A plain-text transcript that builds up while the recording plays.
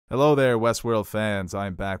Hello there, Westworld fans.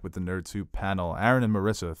 I'm back with the Nerd Soup panel. Aaron and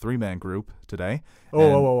Marissa, three-man group today.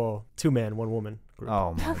 Whoa. 2-man, 1-woman group.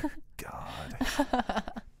 Oh, my God.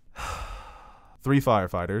 3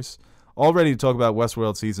 firefighters. All ready to talk about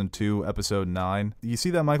Westworld Season 2, Episode 9. You see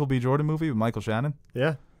that Michael B. Jordan movie with Michael Shannon?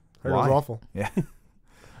 Yeah. Heard Why? it was awful. Yeah.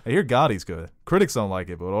 I hear Gotti's good. Critics don't like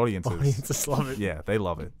it, but audiences... Audiences love it. Yeah, they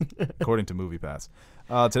love it, according to MoviePass.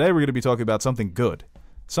 Today we're going to be talking about something good.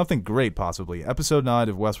 Something great, possibly. Episode 9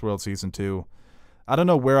 of Westworld Season 2. I don't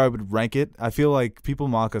know where I would rank it. I feel like people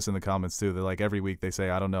mock us in the comments, too. They're like, every week they say,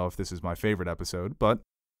 I don't know if this is my favorite episode. But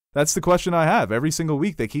that's the question I have. Every single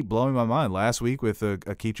week they keep blowing my mind. Last week with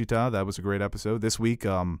Akichita, that was a great episode. This week,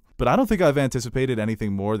 but I don't think I've anticipated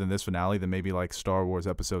anything more than this finale than maybe like Star Wars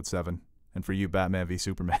Episode 7. And for you, Batman v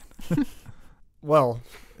Superman. Well,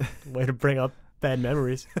 way to bring up bad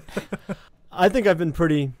memories. I think I've been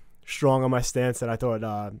pretty strong on my stance that I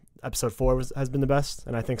thought episode 4 has been the best,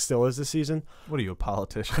 and I think still is this season. What are you, a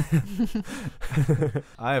politician?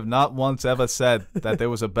 I have not once ever said that there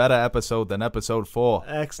was a better episode than episode 4.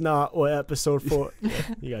 X not or episode 4. Yeah,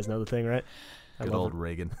 you guys know the thing, right? Good old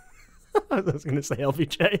Reagan. I was going to say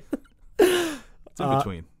LBJ. It's in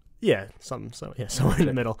between. Yeah, somewhere in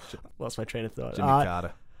the middle. Lost my train of thought. Jimmy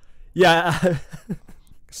Carter. Yeah.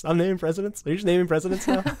 Stop naming presidents. Are you just naming presidents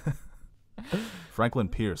now? Franklin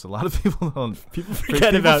Pierce. A lot of people don't. People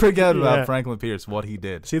forget about Franklin Pierce, what he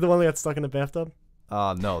did. See the one that got stuck in the bathtub?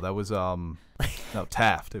 No, that was no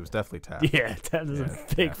Taft. It was definitely Taft. Yeah, Taft is a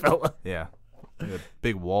big fella. Yeah, a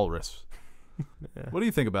big walrus. Yeah. What do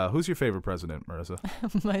you think about? Who's your favorite president, Marissa?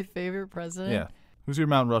 My favorite president? Yeah. Who's your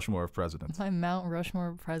Mount Rushmore of presidents? My Mount Rushmore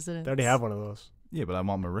of presidents. They already have one of those. Yeah, but I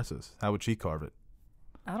want Marissa's. How would she carve it?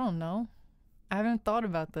 I don't know. I haven't thought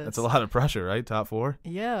about this. That's a lot of pressure, right? Top 4?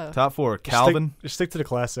 Yeah. Top 4, Calvin. Just stick to the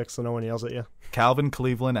classics so no one yells at you. Calvin,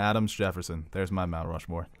 Cleveland, Adams, Jefferson. There's my Mount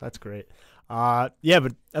Rushmore. That's great. Yeah,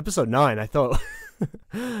 but episode 9, I thought...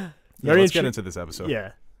 let's get into this episode.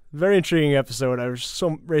 Yeah. Very intriguing episode. I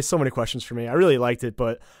raised so many questions for me. I really liked it,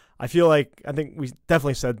 but I think we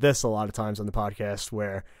definitely said this a lot of times on the podcast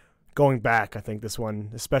where going back, I think this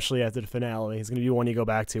one, especially after the finale, is going to be one you go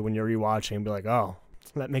back to when you're rewatching and be like, oh,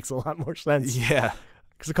 that makes a lot more sense. Yeah.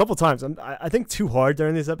 Because a couple times, I think too hard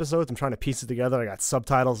during these episodes. I'm trying to piece it together. I got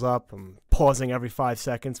subtitles up. I'm pausing every 5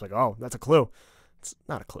 seconds. Like, oh, that's a clue. It's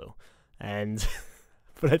not a clue. And...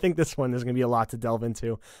 But I think this one, there's going to be a lot to delve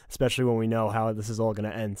into, especially when we know how this is all going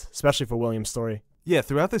to end, especially for William's story. Yeah,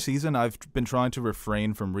 throughout the season, I've been trying to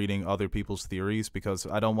refrain from reading other people's theories because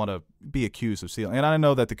I don't want to be accused of stealing. And I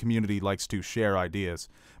know that the community likes to share ideas,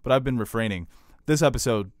 but I've been refraining. This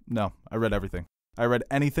episode, no, I read everything. I read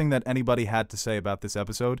anything that anybody had to say about this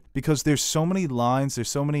episode because there's so many lines, there's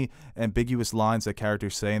so many ambiguous lines that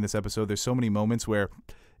characters say in this episode. There's so many moments where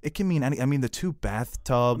it can mean any. I mean, the 2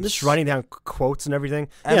 bathtubs. I'm just writing down quotes and everything.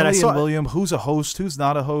 Emily and William, who's a host, who's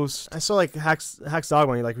not a host. I saw like Hack's Dog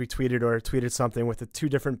when he like retweeted or tweeted something with the 2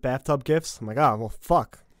 different bathtub gifs. I'm like, oh, well,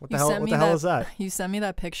 fuck. What the hell is that? You sent me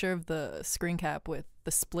that picture of the screen cap with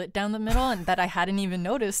the split down the middle, and that I hadn't even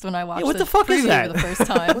noticed when I watched what the fuck is that? for the first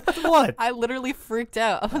time. What? I literally freaked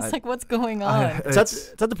out. I was like, what's going on? It's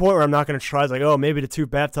at the point where I'm not going to try. It's like, oh, maybe the 2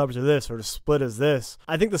 bathtubs are this, or the split is this.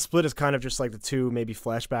 I think the split is kind of just like the 2 maybe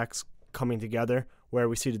flashbacks coming together where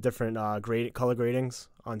we see the different color gradings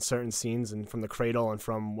on certain scenes and from the cradle and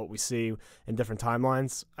from what we see in different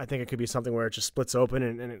timelines. I think it could be something where it just splits open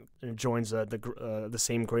and it joins the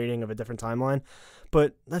same grading of a different timeline.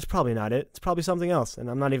 But that's probably not it. It's probably something else, and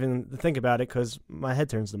I'm not even to think about it because my head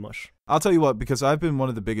turns to mush. I'll tell you what, because I've been one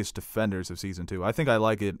of the biggest defenders of Season 2. I think I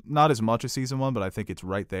like it not as much as Season 1, but I think it's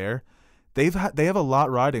right there. They have a lot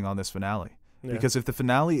riding on this finale. Yeah. Because if the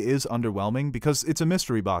finale is underwhelming, because it's a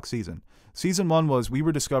mystery box season. Season 1 was we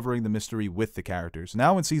were discovering the mystery with the characters.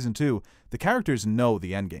 Now in Season 2, the characters know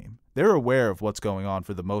the endgame. They're aware of what's going on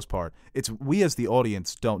for the most part. It's we as the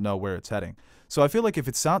audience don't know where it's heading. So I feel like if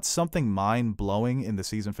it's not something mind-blowing in the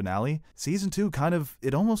season finale, Season 2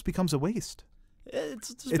 it almost becomes a waste.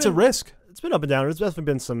 It's a risk. It's been up and down. There's definitely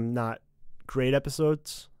been some not great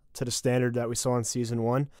episodes to the standard that we saw in Season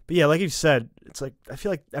 1. But yeah, like you said, it's like I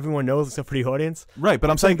feel like everyone knows except for the audience. Right, but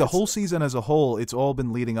I'm saying the whole season as a whole, it's all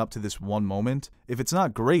been leading up to this one moment. If it's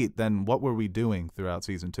not great, then what were we doing throughout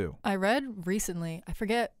Season 2? I read recently, I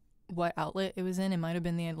forget what outlet it was in, it might have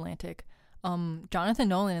been The Atlantic. Jonathan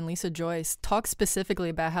Nolan and Lisa Joyce talk specifically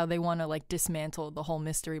about how they want to like dismantle the whole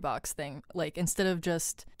mystery box thing. Like instead of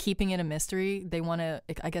just keeping it a mystery, they want to,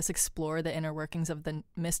 I guess, explore the inner workings of the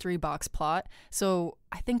mystery box plot. So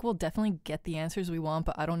I think we'll definitely get the answers we want,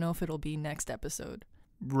 but I don't know if it'll be next episode.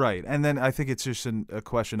 Right. And then I think it's just a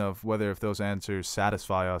question of whether if those answers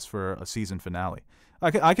satisfy us for a season finale.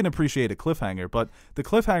 I can appreciate a cliffhanger, but the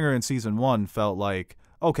cliffhanger in season 1 felt like,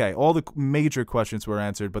 okay, all the major questions were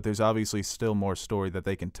answered, but there's obviously still more story that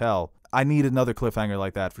they can tell. I need another cliffhanger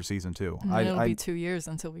like that for season 2. It'll be 2 years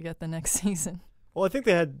until we get the next season. Well, I think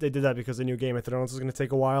they did that because they knew Game of Thrones was going to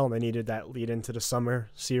take a while, and they needed that lead into the summer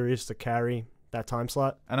series to carry that time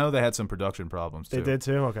slot. I know they had some production problems, too. They did,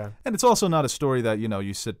 too? Okay. And it's also not a story that,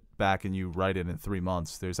 you sit back and you write it in 3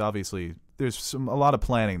 months. There's a lot of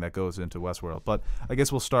planning that goes into Westworld. But I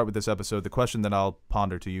guess we'll start with this episode. The question that I'll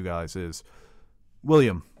ponder to you guys is,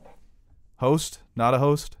 William, host, not a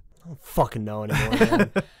host? I don't fucking know anymore,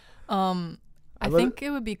 man. I think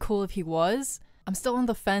it would be cool if he was. I'm still on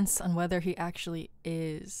the fence on whether he actually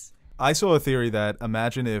is. I saw a theory that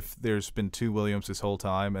imagine if there's been 2 Williams this whole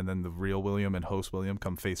time and then the real William and host William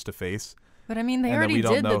come face to face. But I mean, they already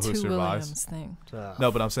did the 2 Williams thing.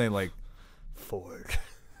 No, but I'm saying like Ford.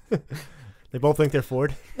 They both think they're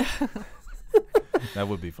Ford. That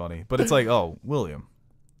would be funny. But it's like, oh, William.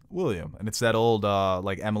 And it's that old,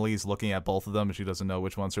 like Emily's looking at both of them and she doesn't know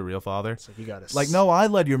which one's her real father. It's like, you gotta no, I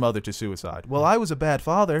led your mother to suicide. Well, I was a bad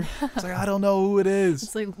father. It's like, I don't know who it is.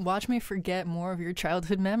 It's like, watch me forget more of your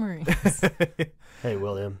childhood memories. Hey,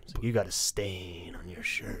 William, you got a stain on your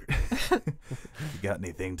shirt. You got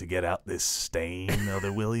anything to get out this stain,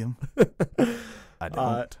 other William? I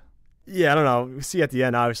don't. Yeah, I don't know. We see at the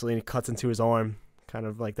end, obviously, and he cuts into his arm. Kind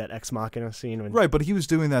of like that Ex Machina scene. Right, but he was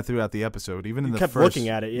doing that throughout the episode, even in the kept first... looking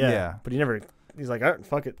at it, yeah. But he's like, all right,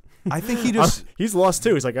 fuck it. I think he just... he's lost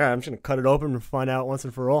too. He's like, all right, I'm just going to cut it open and find out once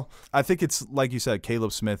and for all. I think it's, like you said,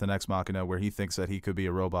 Caleb Smith in Ex Machina, where he thinks that he could be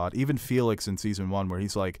a robot. Even Felix in season 1, where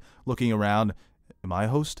he's like looking around... Am I a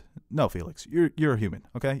host? No, Felix. You're a human,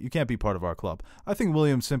 okay? You can't be part of our club. I think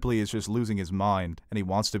William simply is just losing his mind, and he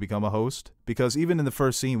wants to become a host. Because even in the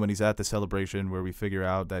first scene when he's at the celebration where we figure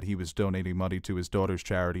out that he was donating money to his daughter's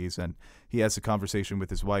charities, and he has a conversation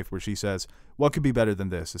with his wife where she says, what could be better than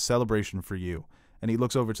this? A celebration for you. And he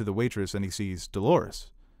looks over to the waitress and he sees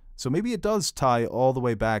Dolores. So maybe it does tie all the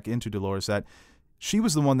way back into Dolores that she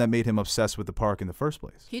was the one that made him obsessed with the park in the first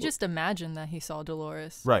place. He just imagined that he saw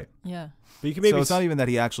Dolores. Right. Yeah. But you can maybe so it's not even that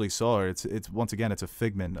he actually saw her. It's once again, it's a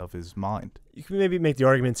figment of his mind. You can maybe make the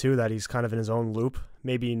argument, too, that he's kind of in his own loop.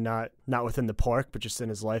 Maybe not within the park, but just in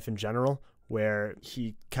his life in general, where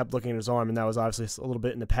he kept looking at his arm, and that was obviously a little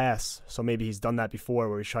bit in the past. So maybe he's done that before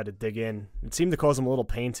where he's tried to dig in. It seemed to cause him a little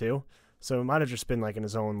pain, too. So it might have just been like in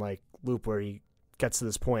his own like loop where he gets to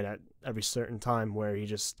this point at every certain time where he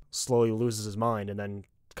just slowly loses his mind and then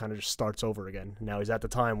kind of just starts over again. Now he's at the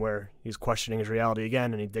time where he's questioning his reality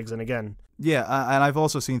again and he digs in again. Yeah, and I've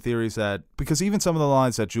also seen theories that, because even some of the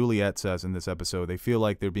lines that Juliet says in this episode, they feel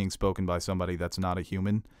like they're being spoken by somebody that's not a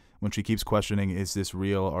human. When she keeps questioning, is this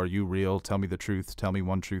real? Are you real? Tell me the truth. Tell me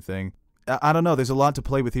one true thing. I don't know. There's a lot to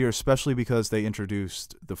play with here, especially because they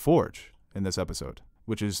introduced the Forge in this episode,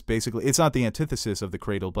 which is basically, it's not the antithesis of the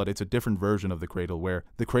Cradle, but it's a different version of the Cradle, where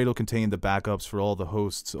the Cradle contained the backups for all the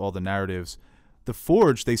hosts, all the narratives. The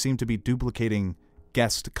Forge, they seem to be duplicating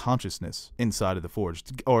guest consciousness inside of the Forge,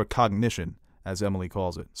 or cognition, as Emily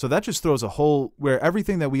calls it. So that just throws a hole where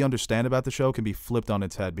everything that we understand about the show can be flipped on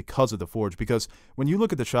its head because of the Forge. Because when you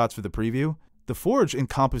look at the shots for the preview, the Forge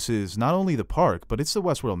encompasses not only the park, but it's the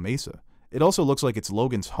Westworld Mesa. It also looks like it's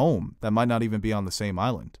Logan's home that might not even be on the same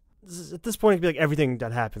island. At this point, it'd be like everything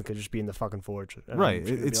that happened could just be in the fucking Forge. Right.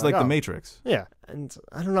 It's like the Matrix. Yeah. And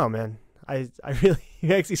I don't know, man. I really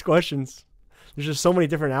ask these questions. There's just so many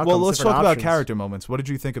different outcomes. Well, let's talk about character moments. What did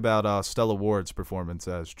you think about Stella Ward's performance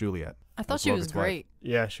as Juliet? I thought she was great.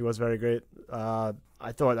 Yeah, she was very great.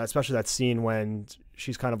 I thought, especially that scene when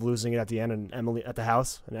she's kind of losing it at the end, and Emily at the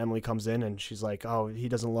house, and Emily comes in, and she's like, "Oh, he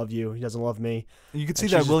doesn't love you. He doesn't love me." You could see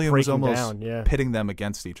that William was almost pitting them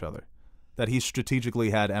against each other. That he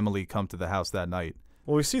strategically had Emily come to the house that night.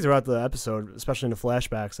 Well, we see throughout the episode, especially in the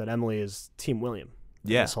flashbacks, that Emily is Team William.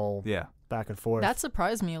 Yeah. This whole back and forth. That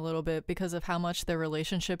surprised me a little bit because of how much their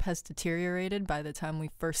relationship has deteriorated by the time we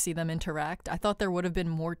first see them interact. I thought there would have been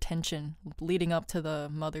more tension leading up to the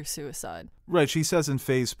mother's suicide. Right. She says in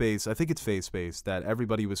Phase Space, I think it's Phase Space, that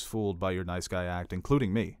everybody was fooled by your nice guy act,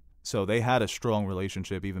 including me. So they had a strong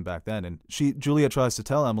relationship even back then. And Julia tries to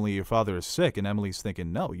tell Emily, your father is sick. And Emily's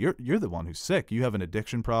thinking, no, you're the one who's sick. You have an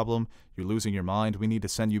addiction problem. You're losing your mind. We need to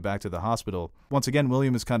send you back to the hospital. Once again,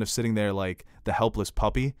 William is kind of sitting there like the helpless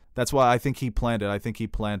puppy. That's why I think he planned it. I think he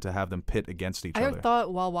planned to have them pit against each other. I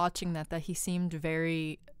thought while watching that he seemed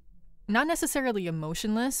very, not necessarily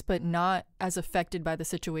emotionless, but not as affected by the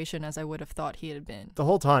situation as I would have thought he had been. The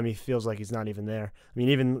whole time he feels like he's not even there. I mean,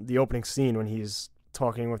 even the opening scene when he's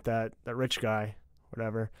talking with that rich guy,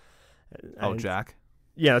 whatever. Oh, Jack?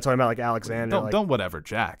 Yeah, they're talking about like Alexander. Don't whatever,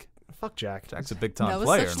 Jack. Fuck Jack. Jack's a big time That was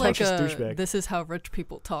player. such like Just a douchebag. this is how rich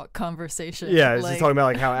people talk conversation. Yeah, he's like, talking about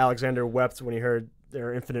like how Alexander wept when he heard there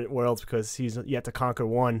are infinite worlds because he's yet to conquer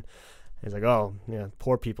one. He's like, oh, yeah,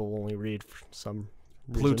 poor people only read for some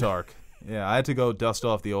reason. Plutarch. Yeah, I had to go dust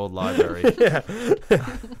off the old library. Yeah.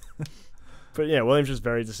 But yeah, William's just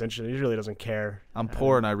very disinterested. He really doesn't care. I'm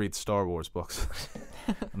poor and I read Star Wars books.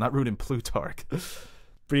 I'm not rooting Plutarch.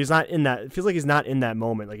 But he's not in that. It feels like he's not in that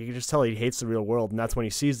moment. Like you can just tell he hates the real world, and that's when he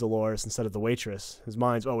sees Dolores instead of the waitress. His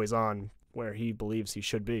mind's always on where he believes he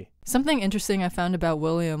should be. Something interesting I found about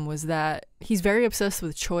William was that he's very obsessed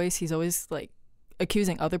with choice. He's always like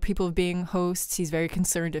accusing other people of being hosts. He's very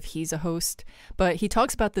concerned if he's a host. But he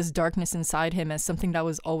talks about this darkness inside him as something that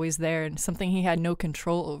was always there and something he had no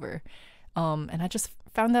control over. And I just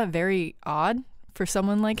found that very odd for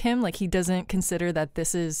someone like him. Like he doesn't consider that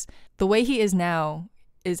this is the way he is now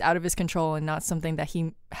is out of his control and not something that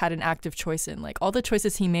he had an active choice in. Like all the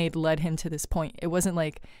choices he made led him to this point. It wasn't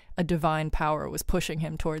like a divine power was pushing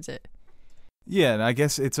him towards it. Yeah, and I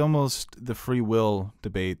guess it's almost the free will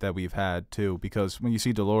debate that we've had too, because when you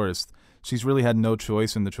see Dolores, she's really had no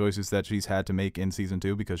choice in the choices that she's had to make in season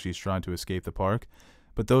 2 because she's trying to escape the park.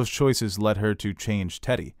 But those choices led her to change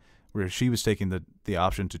Teddy, where she was taking the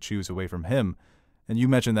option to choose away from him. And you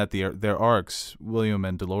mentioned that their arcs, William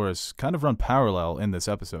and Dolores, kind of run parallel in this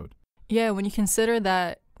episode. Yeah, when you consider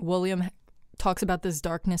that William talks about this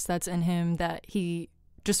darkness that's in him that he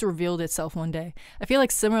just revealed itself one day. I feel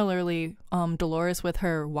like similarly, Dolores with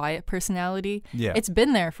her Wyatt personality, it's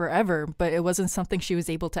been there forever, but it wasn't something she was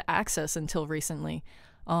able to access until recently.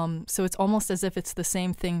 So it's almost as if it's the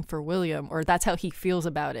same thing for William, or that's how he feels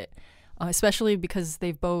about it, especially because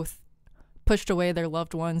they've both pushed away their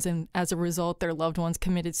loved ones, and as a result, their loved ones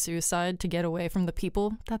committed suicide to get away from the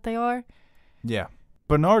people that they are. Yeah.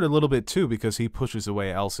 Bernard a little bit too, because he pushes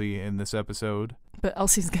away Elsie in this episode. But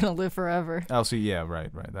Elsie's gonna live forever. Elsie, yeah,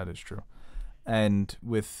 right, that is true. And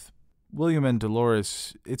with William and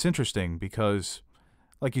Dolores, it's interesting because,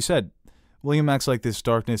 like you said, William acts like this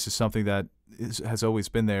darkness is something that has always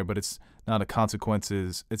been there, but it's not a consequence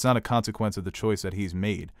of the choice that he's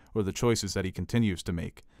made or the choices that he continues to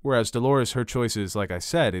make. Whereas Dolores, her choices, like I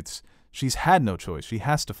said, she's had no choice. She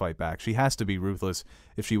has to fight back. She has to be ruthless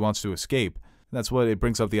if she wants to escape. That's what it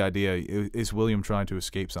brings up the idea. Is William trying to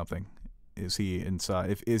escape something? Is he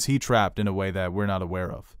inside? Is he trapped in a way that we're not aware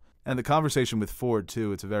of? And the conversation with Ford,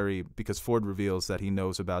 too, because Ford reveals that he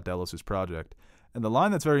knows about Delos' project. And the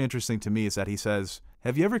line that's very interesting to me is that he says,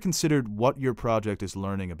 "Have you ever considered what your project is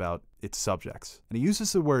learning about its subjects?" And he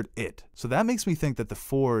uses the word "it." So that makes me think that the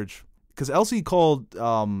Forge, because Elsie called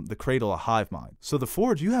the Cradle a hive mind. So the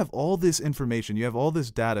Forge, you have all this information, you have all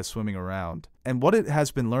this data swimming around. And what it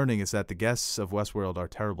has been learning is that the guests of Westworld are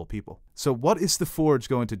terrible people. So what is the Forge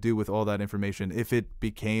going to do with all that information if it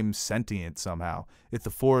became sentient somehow? If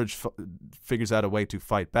the Forge figures out a way to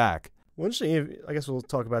fight back? Well, interesting. I guess we'll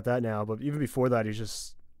talk about that now. But even before that, he's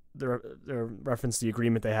just they're reference the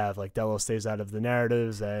agreement they have. Like Delos stays out of the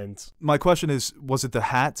narratives. And my question is, was it the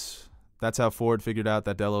hats? That's how Ford figured out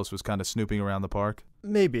that Delos was kind of snooping around the park?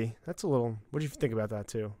 Maybe. That's a little... What do you think about that,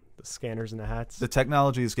 too? The scanners and the hats? The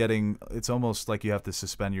technology is getting... It's almost like you have to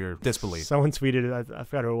suspend your disbelief. Someone tweeted it. I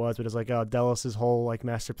forgot who it was, but it's like, Delos' whole like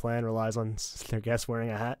master plan relies on their guests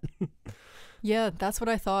wearing a hat. Yeah, that's what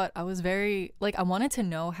I thought. I was very... I wanted to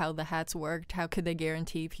know how the hats worked. How could they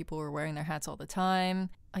guarantee people were wearing their hats all the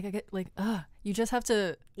time? I get, you just have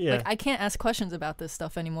to... Yeah. I can't ask questions about this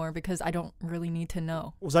stuff anymore because I don't really need to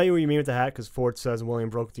know. Was that what you mean with the hat? Because Ford says William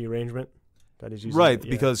broke the arrangement? That he's using right,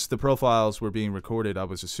 because the profiles were being recorded, I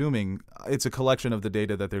was assuming. It's a collection of the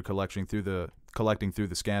data that they're collecting through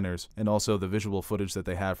the scanners, and also the visual footage that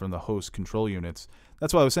they have from the host control units.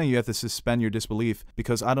 That's why I was saying you have to suspend your disbelief,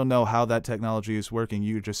 because I don't know how that technology is working.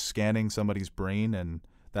 You're just scanning somebody's brain, and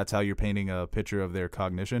that's how you're painting a picture of their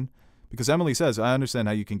cognition. Because Emily says, I understand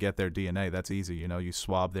how you can get their DNA. That's easy. You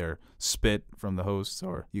swab their spit from the hosts,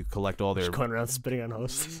 or you collect all their... Just going around spitting on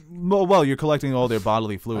hosts. Well, you're collecting all their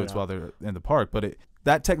bodily fluids while they're in the park. But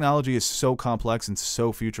that technology is so complex and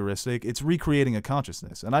so futuristic. It's recreating a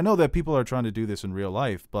consciousness. And I know that people are trying to do this in real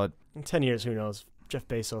life, but... In 10 years, who knows? Jeff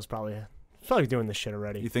Bezos probably doing this shit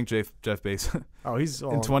already. You think Jeff Bezos... Oh, he's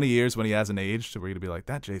all... In 20 years, when he hasn't aged, we're going to be like,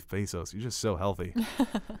 that Jeff Bezos, you're just so healthy.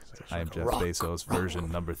 I am Jeff Bezos,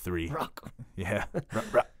 version number 3. Rock. Yeah.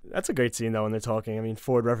 That's a great scene, though, when they're talking. I mean,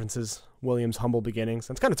 Ford references William's humble beginnings.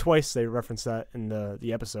 That's kind of twice they reference that in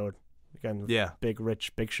the episode. Again, big,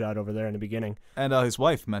 rich, big shot over there in the beginning. And his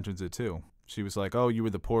wife mentions it, too. She was like, oh, you were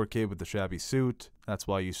the poor kid with the shabby suit. That's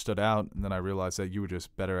why you stood out. And then I realized that you were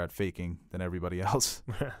just better at faking than everybody else.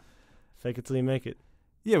 Fake it till you make it.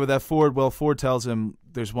 Yeah, with that Ford, Ford tells him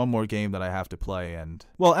there's one more game that I have to play. And,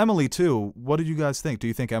 well, Emily, too. What did you guys think? Do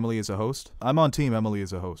you think Emily is a host? I'm on team Emily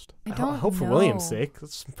is a host. I don't hope for know. William's sake.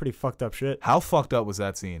 That's some pretty fucked up shit. How fucked up was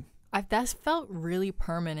that scene? That felt really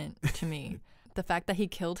permanent to me. The fact that he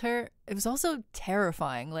killed her, it was also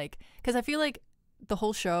terrifying. Like, because I feel like the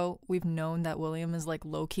whole show, we've known that William is like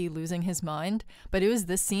low-key losing his mind. But it was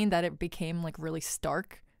this scene that it became like really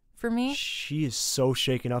stark for me. She is so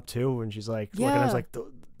shaken up too when she's like looking at us like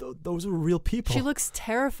those are real people. She looks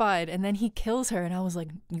terrified, and then he kills her, and I was like,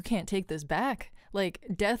 you can't take this back. Like,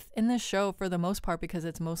 death in this show, for the most part, because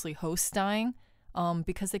it's mostly hosts dying,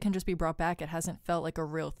 because they can just be brought back, it hasn't felt like a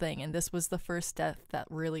real thing. And this was the first death that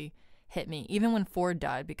really hit me, even when Ford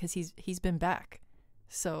died, because he's been back.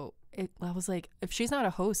 So I was like, if she's not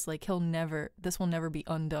a host, like, this will never be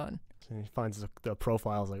undone. And he finds the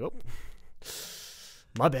profiles like, oh,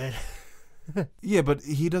 my bad. Yeah, but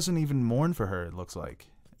he doesn't even mourn for her, it looks like.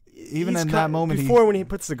 Even in that moment, before when he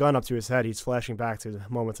puts the gun up to his head, he's flashing back to the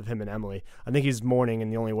moments of him and Emily. I think he's mourning in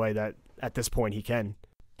the only way that at this point he can.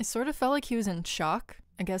 It sort of felt like he was in shock,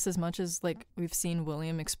 I guess, as much as like we've seen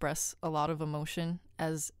William express a lot of emotion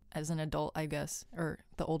as an adult, I guess, or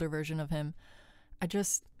the older version of him.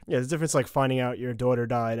 There's a difference, like finding out your daughter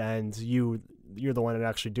died and you're the one that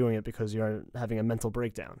actually doing it because you're having a mental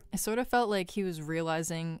breakdown. It sort of felt like he was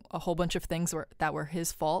realizing a whole bunch of things that were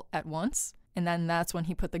his fault at once. And then that's when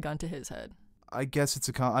he put the gun to his head. I guess it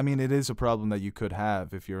is a problem that you could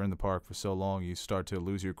have if you're in the park for so long. You start to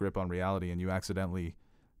lose your grip on reality and you accidentally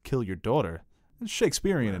kill your daughter. It's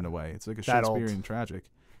Shakespearean in a way. It's like a Shakespearean tragic.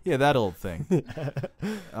 Yeah, that old thing.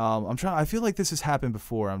 I feel like this has happened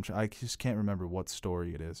before. I just can't remember what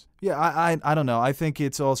story it is. Yeah, I don't know. I think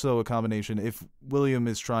it's also a combination. If William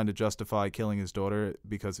is trying to justify killing his daughter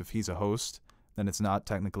because if he's a host, then it's not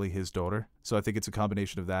technically his daughter. So I think it's a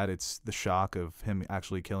combination of that. It's the shock of him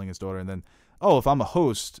actually killing his daughter. And then, if I'm a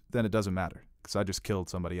host, then it doesn't matter because I just killed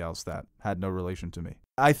somebody else that had no relation to me.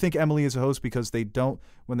 I think Emily is a host because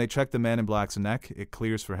when they check the Man in Black's neck, it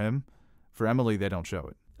clears for him. For Emily, they don't show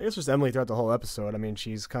it. I guess just Emily throughout the whole episode. I mean,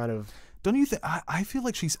 she's kind of... Don't you think... I feel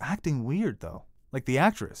like she's acting weird, though. Like, the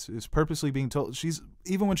actress is purposely being told...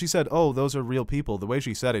 Even when she said, oh, those are real people, the way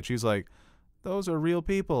she said it, she's like, those are real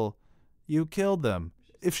people. You killed them.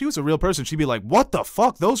 If she was a real person, she'd be like, what the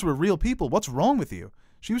fuck? Those were real people. What's wrong with you?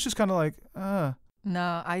 She was just kind of like,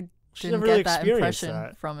 No, I didn't really get that impression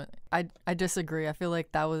that. from it. I disagree. I feel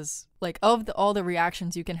like that was, like, of all the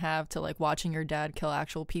reactions you can have to, like, watching your dad kill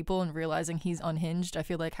actual people and realizing he's unhinged, I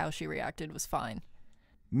feel like how she reacted was fine.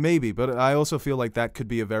 Maybe, but I also feel like that could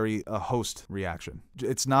be a host reaction.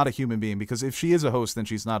 It's not a human being, because if she is a host, then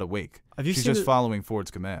she's not awake. She's just following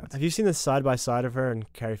Ford's commands. Have you seen the side-by-side of her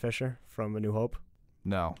and Carrie Fisher from A New Hope?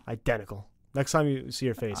 No. Identical. Next time you see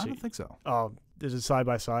her face. I don't think so. Oh, there's a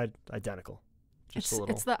side-by-side, identical.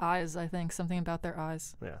 It's the eyes, I think. Something about their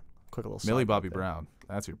eyes. Yeah. Quick little Millie Bobby Brown.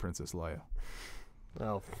 That's your Princess Leia.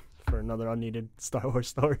 Oh, for another unneeded Star Wars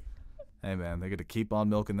story. Hey, man, they got to keep on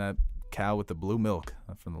milking that cow with the blue milk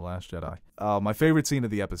from The Last Jedi. My favorite scene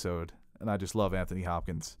of the episode, and I just love Anthony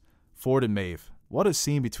Hopkins, Ford and Maeve. What a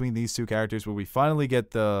scene between these two characters where we finally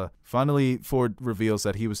Ford reveals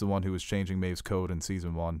that he was the one who was changing Maeve's code in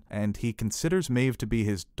season 1, and he considers Maeve to be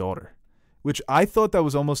his daughter, which I thought that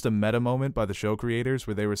was almost a meta moment by the show creators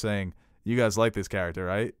where they were saying, you guys like this character,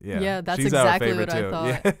 right? Yeah, that's she's exactly our favorite what too. I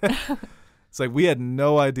thought. Yeah. It's like we had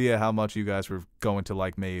no idea how much you guys were going to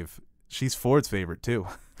like Maeve. She's Ford's favorite too.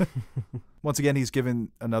 Once again, he's given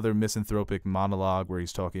another misanthropic monologue where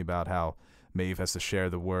he's talking about how Maeve has to share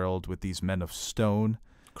the world with these men of stone.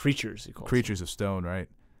 Creatures, he calls Creatures of stone, right?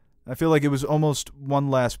 I feel like it was almost one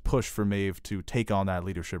last push for Maeve to take on that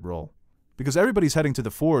leadership role. Because everybody's heading to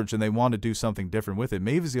the Forge and they want to do something different with it.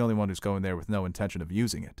 Maeve is the only one who's going there with no intention of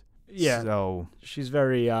using it. Yeah. So she's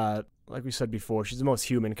very, like we said before, she's the most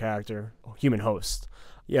human character, human host.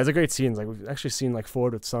 Yeah, it's a great scene. Like we've actually seen like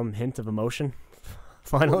Ford with some hint of emotion.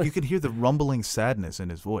 Finally, well, you could hear the rumbling sadness in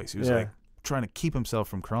his voice. He was like trying to keep himself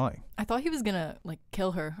from crying. I thought he was gonna like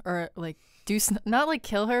kill her or like do not like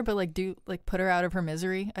kill her, but like do like put her out of her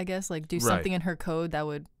misery. I guess like do something in her code that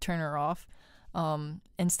would turn her off.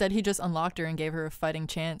 Instead, he just unlocked her and gave her a fighting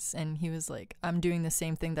chance. And he was like, "I'm doing the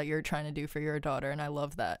same thing that you're trying to do for your daughter," and I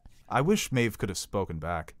love that. I wish Maeve could have spoken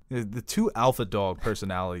back. The two alpha dog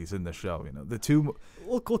personalities in the show, the two...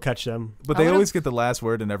 We'll catch them. But they always get the last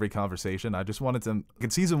word in every conversation. I just wanted them...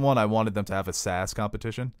 In season 1, I wanted them to have a sass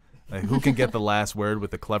competition. Like, who can get the last word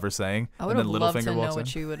with the clever saying? I would have loved to know what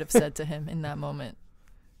she would have said to him in that moment.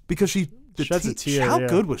 Because she... sheds a tear, how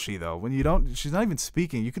good was she, though? When you don't... She's not even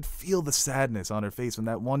speaking. You could feel the sadness on her face when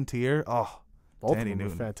that one tear... Oh, Both Danny of them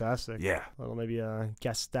Newton. were fantastic. Yeah. A little maybe a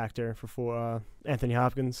guest actor for Anthony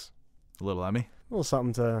Hopkins. A little Emmy. A little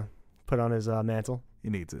something to put on his mantle. He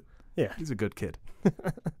needs it. Yeah. He's a good kid.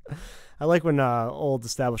 I like when old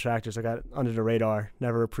established actors that got under the radar,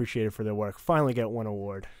 never appreciated for their work, finally get one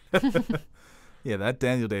award. Yeah, that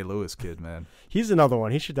Daniel Day-Lewis kid, man. He's another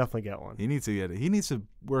one. He should definitely get one. He needs to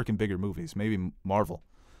work in bigger movies, maybe Marvel.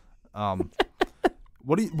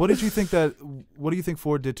 What do you think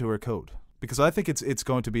Ford did to her code? Because I think it's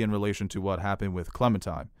going to be in relation to what happened with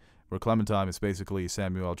Clementine, where Clementine is basically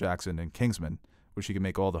Samuel L. Jackson in Kingsman, where she can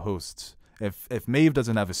make all the hosts. If Maeve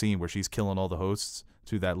doesn't have a scene where she's killing all the hosts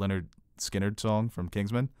to that Leonard Skinner song from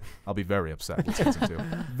Kingsman, I'll be very upset in season 2.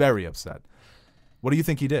 Very upset. What do you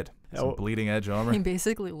think he did? Some bleeding edge armor? He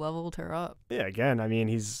basically leveled her up. Yeah, again, I mean,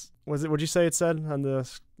 what'd you say it said on the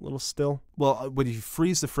little still? Well, when you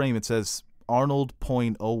freeze the frame, it says Arnold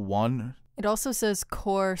 .01. It also says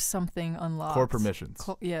core something unlocked. Core permissions.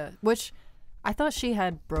 Yeah, which I thought she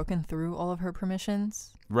had broken through all of her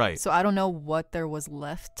permissions. Right. So I don't know what there was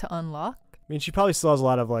left to unlock. I mean, she probably still has a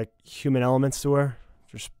lot of like human elements to her,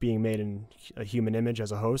 just being made in a human image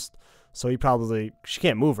as a host. So she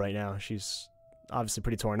can't move right now. She's obviously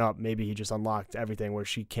pretty torn up. Maybe he just unlocked everything where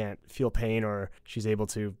she can't feel pain or she's able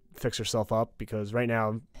to fix herself up, because right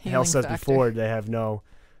now, Hale says before, they have no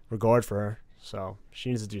regard for her. So she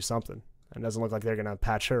needs to do something. And it doesn't look like they're going to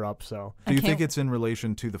patch her up. So do you think it's in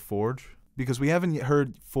relation to the Forge? Because we haven't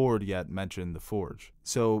heard Ford yet mention the Forge.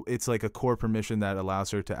 So it's like a core permission that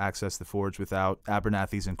allows her to access the Forge without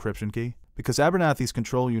Abernathy's encryption key. Because Abernathy's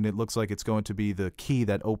control unit looks like it's going to be the key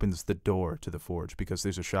that opens the door to the Forge, because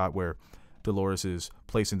there's a shot where Dolores is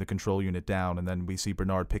placing the control unit down, and then we see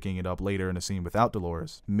Bernard picking it up later in a scene without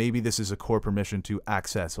Dolores. Maybe this is a core permission to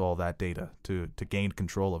access all that data, to gain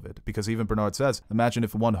control of it. Because even Bernard says, imagine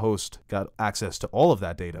if one host got access to all of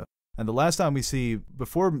that data. And the last time we see,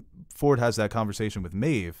 before Ford has that conversation with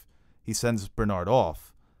Maeve, he sends Bernard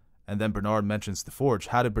off, and then Bernard mentions the Forge.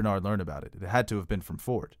 How did Bernard learn about it? It had to have been from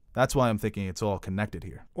Ford. That's why I'm thinking it's all connected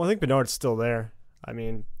here. Well, I think Bernard's still there. I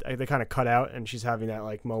mean, they kind of cut out, and she's having that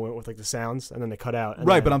like moment with like the sounds, and then they cut out.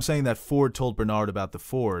 Right, but I'm saying that Ford told Bernard about the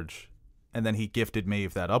Forge, and then he gifted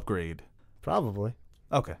Maeve that upgrade. Probably.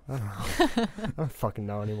 Okay. I don't know. I don't fucking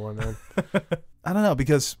know anymore, man. I don't know,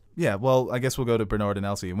 because, yeah, well, I guess we'll go to Bernard and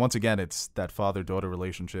Elsie. And once again, it's that father-daughter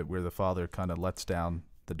relationship where the father kind of lets down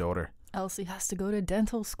the daughter. Elsie has to go to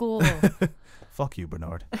dental school. Fuck you,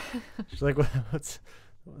 Bernard. She's like, what's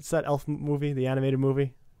that elf movie, the animated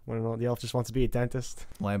movie? When the elf just wants to be a dentist?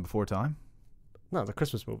 Land Before Time? No, the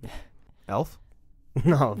Christmas movie. Elf?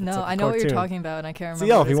 No, I know what you're talking about, and I can't remember. It's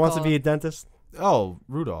the elf. What it's he wants called. to be a dentist. Oh,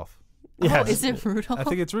 Rudolph. Yes. Oh, is it Rudolph? I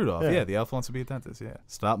think it's Rudolph. Yeah. Yeah, the elf wants to be a dentist. Yeah.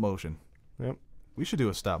 Stop motion. Yep. We should do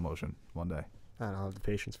a stop motion one day. I don't have the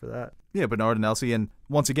patience for that. Yeah, Bernard and Elsie. And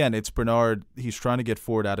once again, it's Bernard. He's trying to get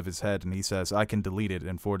Ford out of his head, and he says, I can delete it.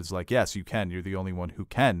 And Ford is like, yes, you can. You're the only one who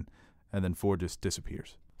can. And then Ford just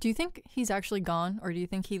disappears. Do you think he's actually gone, or do you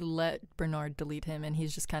think he let Bernard delete him and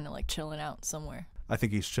he's just kind of like chilling out somewhere? I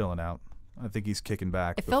think he's chilling out. I think he's kicking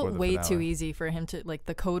back. It felt way too easy for him to, like,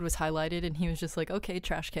 the code was highlighted and he was just like, okay,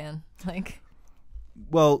 trash can. Like,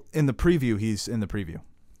 well, in the preview, he's in the preview.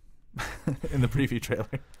 In the preview trailer,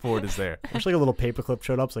 Ford is there. I wish like a little paperclip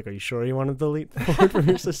showed up. It's like, are you sure you want to delete Ford from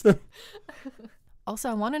your system? Also,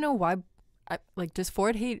 I want to know why, does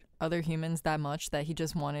Ford hate other humans that much that he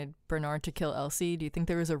just wanted Bernard to kill Elsie? Do you think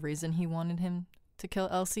there was a reason he wanted him to kill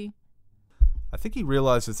Elsie? I think he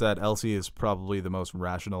realizes that Elsie is probably the most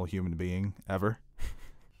rational human being ever.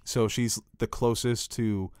 So she's the closest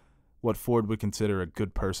to what Ford would consider a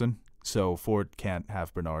good person. So Ford can't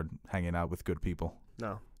have Bernard hanging out with good people.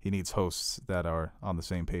 No. He needs hosts that are on the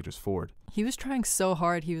same page as Ford. He was trying so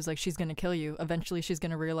hard. He was like, she's going to kill you. Eventually, she's going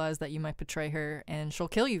to realize that you might betray her, and she'll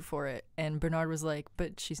kill you for it. And Bernard was like,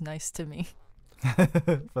 but she's nice to me.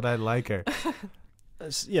 But I like her.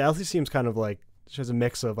 Yeah, Elsie seems kind of like, she has a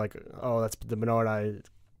mix of like, oh, that's the Bernard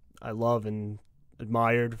I love and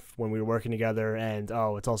admired when we were working together, and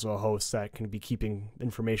oh, it's also a host that can be keeping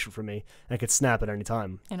information from me and could snap at any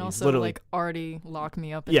time. And He's also like already locked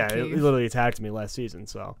me up in yeah, the cave. he literally attacked me last season.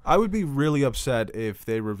 So I would be really upset if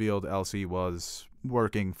they revealed Elsie was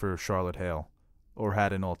working for Charlotte Hale or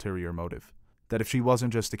had an ulterior motive. That if she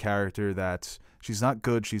wasn't just a character that she's not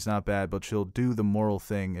good, she's not bad, but she'll do the moral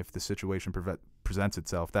thing if the situation presents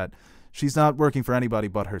itself, that she's not working for anybody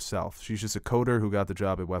but herself. She's just a coder who got the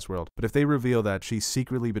job at Westworld. But if they reveal that she's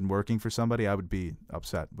secretly been working for somebody, I would be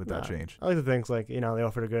upset with that change. I like the things like, they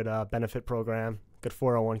offered a good benefit program, good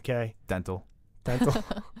 401k. Dental. Dental.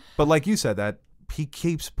 But like you said, that he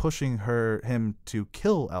keeps pushing him to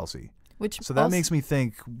kill Elsie. So that makes me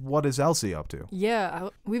think, what is Elsie up to? Yeah,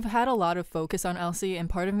 we've had a lot of focus on Elsie, and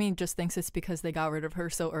part of me just thinks it's because they got rid of her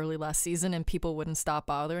so early last season and people wouldn't stop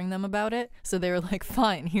bothering them about it. So they were like,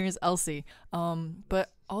 fine, here's Elsie.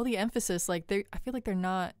 But all the emphasis, like, I feel like they're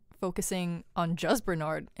not focusing on just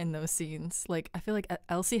Bernard in those scenes. Like, I feel like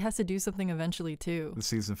Elsie has to do something eventually too. The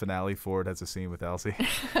season finale, Ford has a scene with Elsie.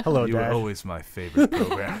 Hello, you Dad. were always my favorite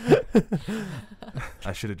program.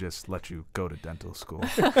 I should have just let you go to dental school.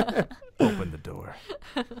 Open the door.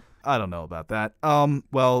 I don't know about that.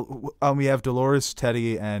 We have Dolores,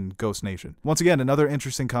 Teddy, and Ghost Nation. Once again, another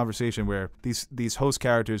interesting conversation where these host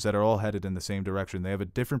characters that are all headed in the same direction, they have a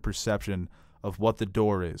different perception of what the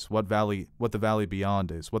door is, what the valley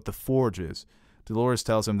beyond is, what the forge is. Dolores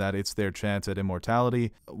tells him that it's their chance at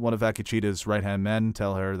immortality. One of Akechita's right-hand men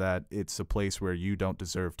tell her that it's a place where you don't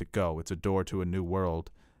deserve to go. It's a door to a new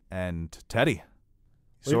world. And Teddy.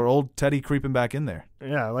 So old Teddy creeping back in there.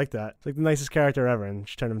 Yeah, I like that. It's like the nicest character ever, and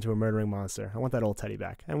she turned him into a murdering monster. I want that old Teddy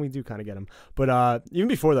back, and we do kind of get him. But even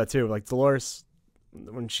before that too, like Dolores,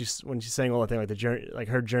 when she's saying all the thing, like the journey, like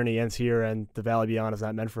her journey ends here, and the valley beyond is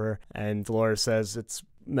not meant for her. And Dolores says it's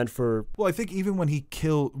meant for. Well, I think even when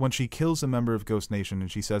she kills a member of Ghost Nation,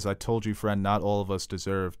 and she says, "I told you, friend, not all of us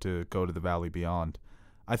deserve to go to the valley beyond."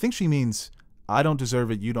 I think she means I don't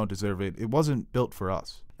deserve it, you don't deserve it. It wasn't built for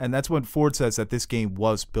us. And that's when Ford says that this game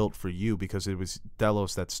was built for you because it was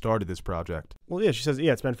Delos that started this project. Well, yeah, she says,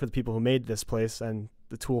 yeah, it's meant for the people who made this place and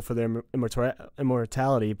the tool for their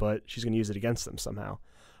immortality, but she's going to use it against them somehow.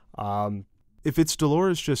 If it's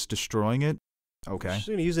Dolores just destroying it, okay. She's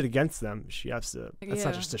going to use it against them. She has to. That's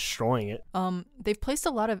not just destroying it. They've placed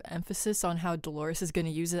a lot of emphasis on how Dolores is going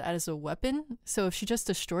to use it as a weapon. So if she just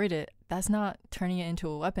destroyed it, that's not turning it into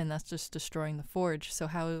a weapon. That's just destroying the forge.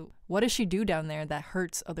 So what does she do down there that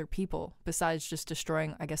hurts other people besides just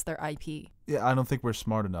destroying, I guess, their IP? Yeah, I don't think we're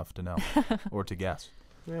smart enough to know or to guess.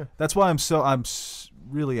 Yeah. That's why I'm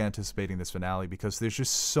really anticipating this finale, because there's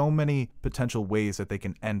just so many potential ways that they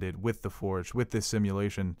can end it with the Forge, with this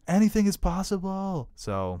simulation. Anything is possible.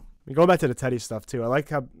 So going back to the Teddy stuff too, I like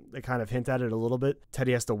how they kind of hint at it a little bit.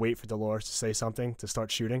 Teddy has to wait for Dolores to say something to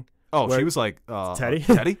start shooting. Oh, she was like, Teddy?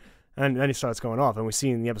 Teddy? And then he starts going off. And we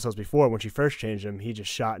see in the episodes before, when she first changed him, he just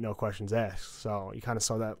shot, no questions asked. So you kind of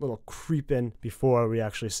saw that little creep in before we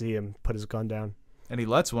actually see him put his gun down. And he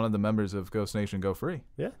lets one of the members of Ghost Nation go free.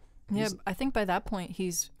 Yeah. Yeah, I think by that point,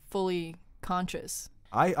 he's fully conscious.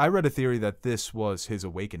 I read a theory that this was his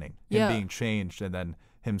awakening, him being changed, and then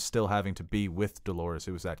him still having to be with Dolores.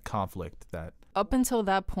 It was that conflict that... Up until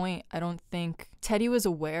that point, I don't think Teddy was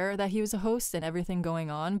aware that he was a host and everything going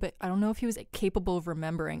on, but I don't know if he was capable of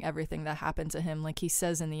remembering everything that happened to him, like he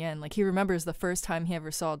says in the end. Like, he remembers the first time he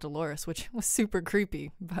ever saw Dolores, which was super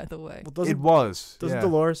creepy, by the way. Well, it was. Doesn't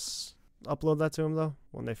Dolores upload that to him though?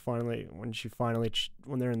 When they're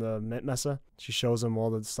in the mesa, she shows him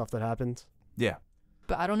all the stuff that happened. Yeah.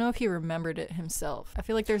 But I don't know if he remembered it himself. I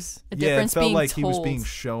feel like there's a it difference felt being like told. he was being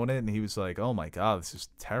shown it, and he was like, "Oh my god, this is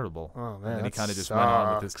terrible." Oh man, and then he kind of just sucks. went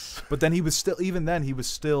on with this. But then he was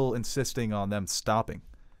still insisting on them stopping.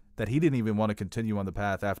 That he didn't even want to continue on the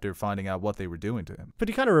path after finding out what they were doing to him. But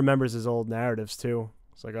he kind of remembers his old narratives too.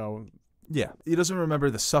 It's like, oh, yeah, he doesn't remember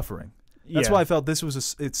the suffering. That's why I felt this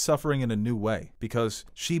was it's suffering in a new way, because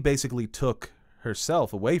she basically took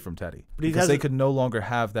herself away from Teddy, because they could no longer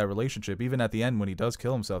have that relationship. Even at the end, when he does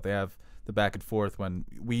kill himself, they have the back and forth when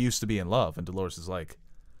we used to be in love, and Dolores is like,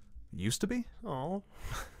 "Used to be?" Oh,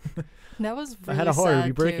 that was really I had a heart sad to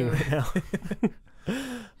be breaking too. right now.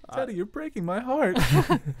 Teddy, you're breaking my heart.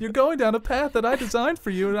 You're going down a path that I designed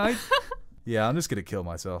for you, and I'm just gonna kill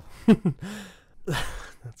myself.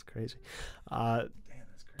 That's crazy.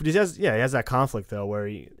 But he has that conflict though, where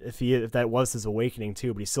if that was his awakening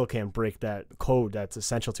too, but he still can't break that code that's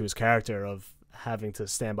essential to his character of having to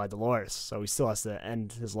stand by Dolores. So he still has to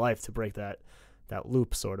end his life to break that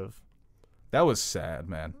loop, sort of. That was sad,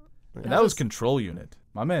 man. And that was Control Unit.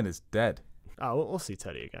 My man is dead. Oh, we'll see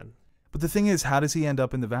Teddy again. But the thing is, how does he end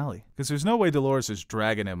up in the valley? Because there's no way Dolores is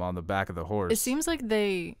dragging him on the back of the horse. It seems like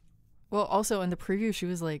also in the preview, she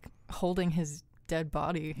was like holding his dead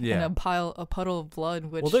body in a puddle of blood,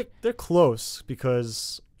 which... Well, they're close,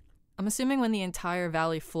 because... I'm assuming when the entire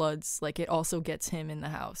valley floods, like, it also gets him in the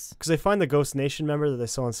house. Because they find the Ghost Nation member that they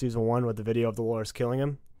saw in Season 1 with the video of Dolores killing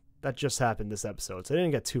him. That just happened this episode, so they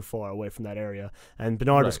didn't get too far away from that area. And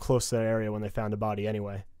Bernard was close to that area when they found the body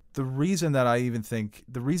anyway. The reason that I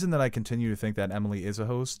continue to think that Emily is a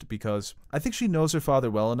host, because I think she knows her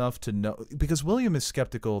father well enough to know, because William is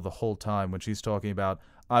skeptical the whole time when she's talking about,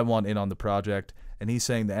 I want in on the project, and he's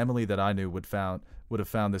saying the Emily that I knew would have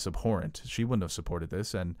found this abhorrent. She wouldn't have supported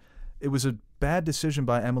this, and it was a bad decision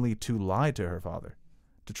by Emily to lie to her father,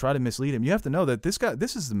 to try to mislead him. You have to know that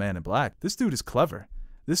this is the man in black. This dude is clever.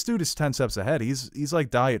 This dude is 10 steps ahead. He's like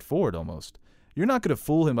Diet Ford almost. You're not going to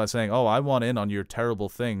fool him by saying, oh, I want in on your terrible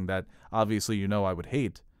thing that obviously you know I would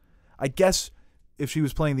hate. I guess if she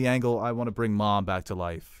was playing the angle, I want to bring mom back to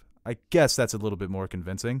life, I guess that's a little bit more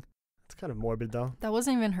convincing. It's kind of morbid, though. That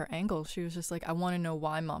wasn't even her angle. She was just like, I want to know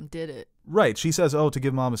why mom did it. Right. She says, oh, to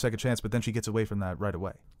give mom a second chance, but then she gets away from that right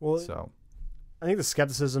away. Well, so I think the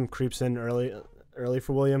skepticism creeps in early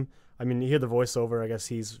for William. I mean, you hear the voiceover. I guess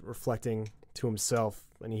he's reflecting to himself,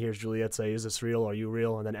 and he hears Juliet say, is this real? Are you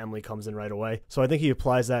real? And then Emily comes in right away. So I think he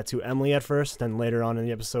applies that to Emily at first, then later on in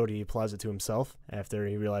the episode, he applies it to himself after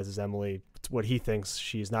he realizes Emily, what he thinks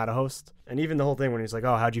she's not a host. And even the whole thing when he's like,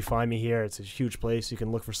 oh, how'd you find me here? It's a huge place. You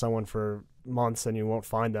can look for someone for months and you won't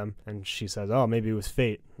find them. And she says, oh, maybe it was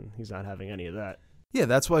fate. And he's not having any of that. Yeah,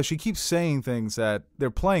 that's why she keeps saying things that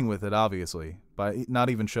they're playing with it, obviously, by not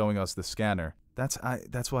even showing us the scanner. That's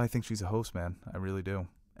why I think she's a host, man. I really do.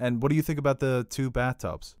 And what do you think about the 2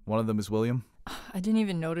 bathtubs? One of them is William. I didn't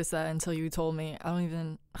even notice that until you told me.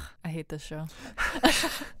 I hate this show.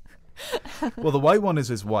 Well, the white one is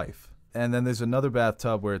his wife. And then there's another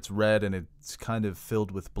bathtub where it's red and it's kind of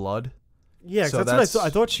filled with blood. Yeah, so that's what I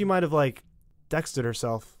thought she might have, like, Dextered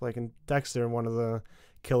herself. Like in Dexter, one of the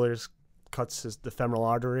killers cuts the femoral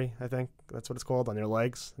artery, I think. That's what it's called, on their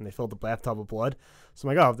legs. And they filled the bathtub with blood. So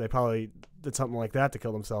I'm like, oh, they probably did something like that to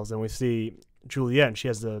kill themselves. Then we see Juliet, and she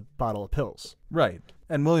has the bottle of pills. Right.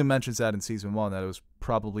 And William mentions that in season 1, that it was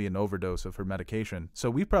probably an overdose of her medication. So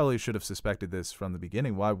we probably should have suspected this from the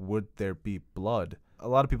beginning. Why would there be blood? A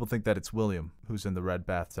lot of people think that it's William who's in the red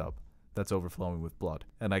bathtub that's overflowing with blood.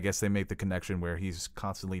 And I guess they make the connection where he's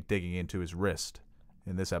constantly digging into his wrist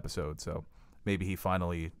in this episode. So maybe he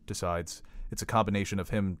finally decides it's a combination of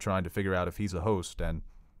him trying to figure out if he's a host, and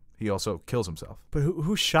he also kills himself. But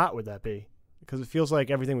whose shot would that be? Because it feels like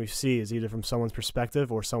everything we see is either from someone's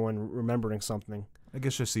perspective or someone remembering something. I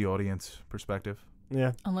guess just the audience perspective.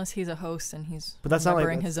 Yeah. Unless he's a host and he's that's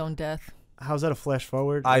remembering his own death. How's that a flash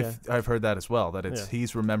forward? I've heard that as well, that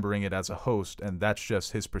he's remembering it as a host, and that's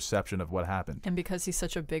just his perception of what happened. And because he's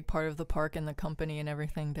such a big part of the park and the company and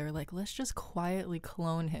everything, they're like, let's just quietly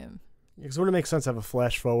clone him. Because it wouldn't make sense to have a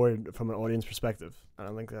flash forward from an audience perspective. I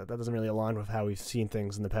don't think that doesn't really align with how we've seen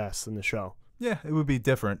things in the past in the show. Yeah, it would be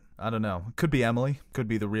different. I don't know. Could be Emily. Could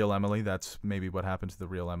be the real Emily. That's maybe what happened to the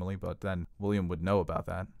real Emily, but then William would know about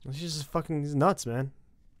that. He's nuts, man.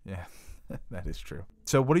 Yeah, that is true.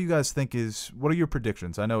 So what do you guys think what are your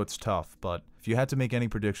predictions? I know it's tough, but if you had to make any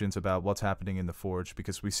predictions about what's happening in the Forge,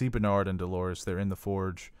 because we see Bernard and Dolores, they're in the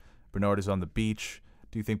Forge. Bernard is on the beach.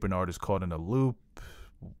 Do you think Bernard is caught in a loop?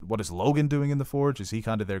 What is Logan doing in the Forge? Is he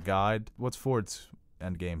kind of their guide? What's Ford's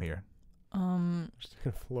end game here?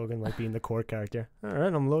 Logan like being the core character. All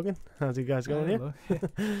right, I'm Logan. How's you guys going here?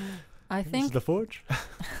 I think this is the Forge.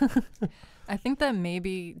 I think that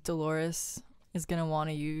maybe Dolores is gonna want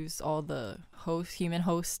to use all the human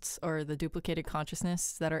hosts or the duplicated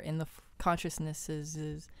consciousness that are in the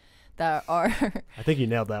consciousnesses that are. I think you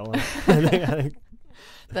nailed that one. I think.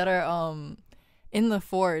 That are in the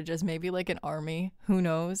Forge as maybe like an army, who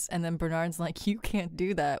knows? And then Bernard's like, you can't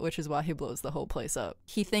do that, which is why he blows the whole place up.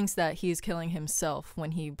 He thinks that he's killing himself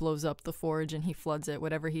when he blows up the Forge and he floods it,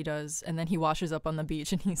 whatever he does, and then he washes up on the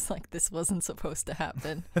beach and he's like, this wasn't supposed to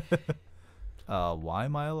happen. Why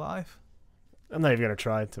am I alive? I'm not even gonna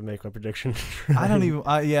try to make my prediction. I don't even.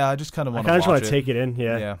 I just kind of want to. I just want to take it in.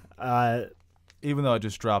 Yeah. Yeah. Even though I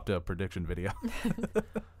just dropped a prediction video.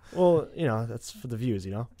 Well, that's for the views,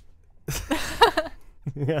 Yeah.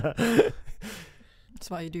 That's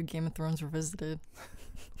why you do Game of Thrones Revisited.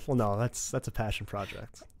 Well, no, that's a passion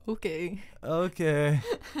project. Okay.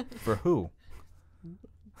 For who?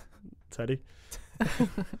 Teddy.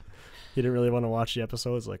 He didn't really want to watch the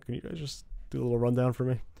episodes. Like, can you guys just do a little rundown for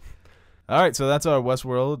me? All right, so that's our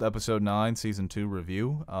Westworld episode 9 season 2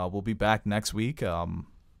 review. We'll be back next week.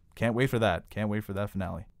 Can't wait for that. Can't wait for that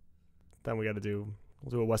finale. Then we'll do a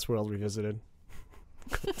Westworld Revisited.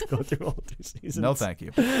 Go through all 2 seasons. No, thank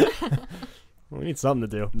you. We need something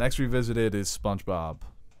to do. Next Revisited is SpongeBob.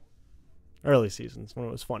 Early seasons when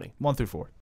it was funny. 1 through 4.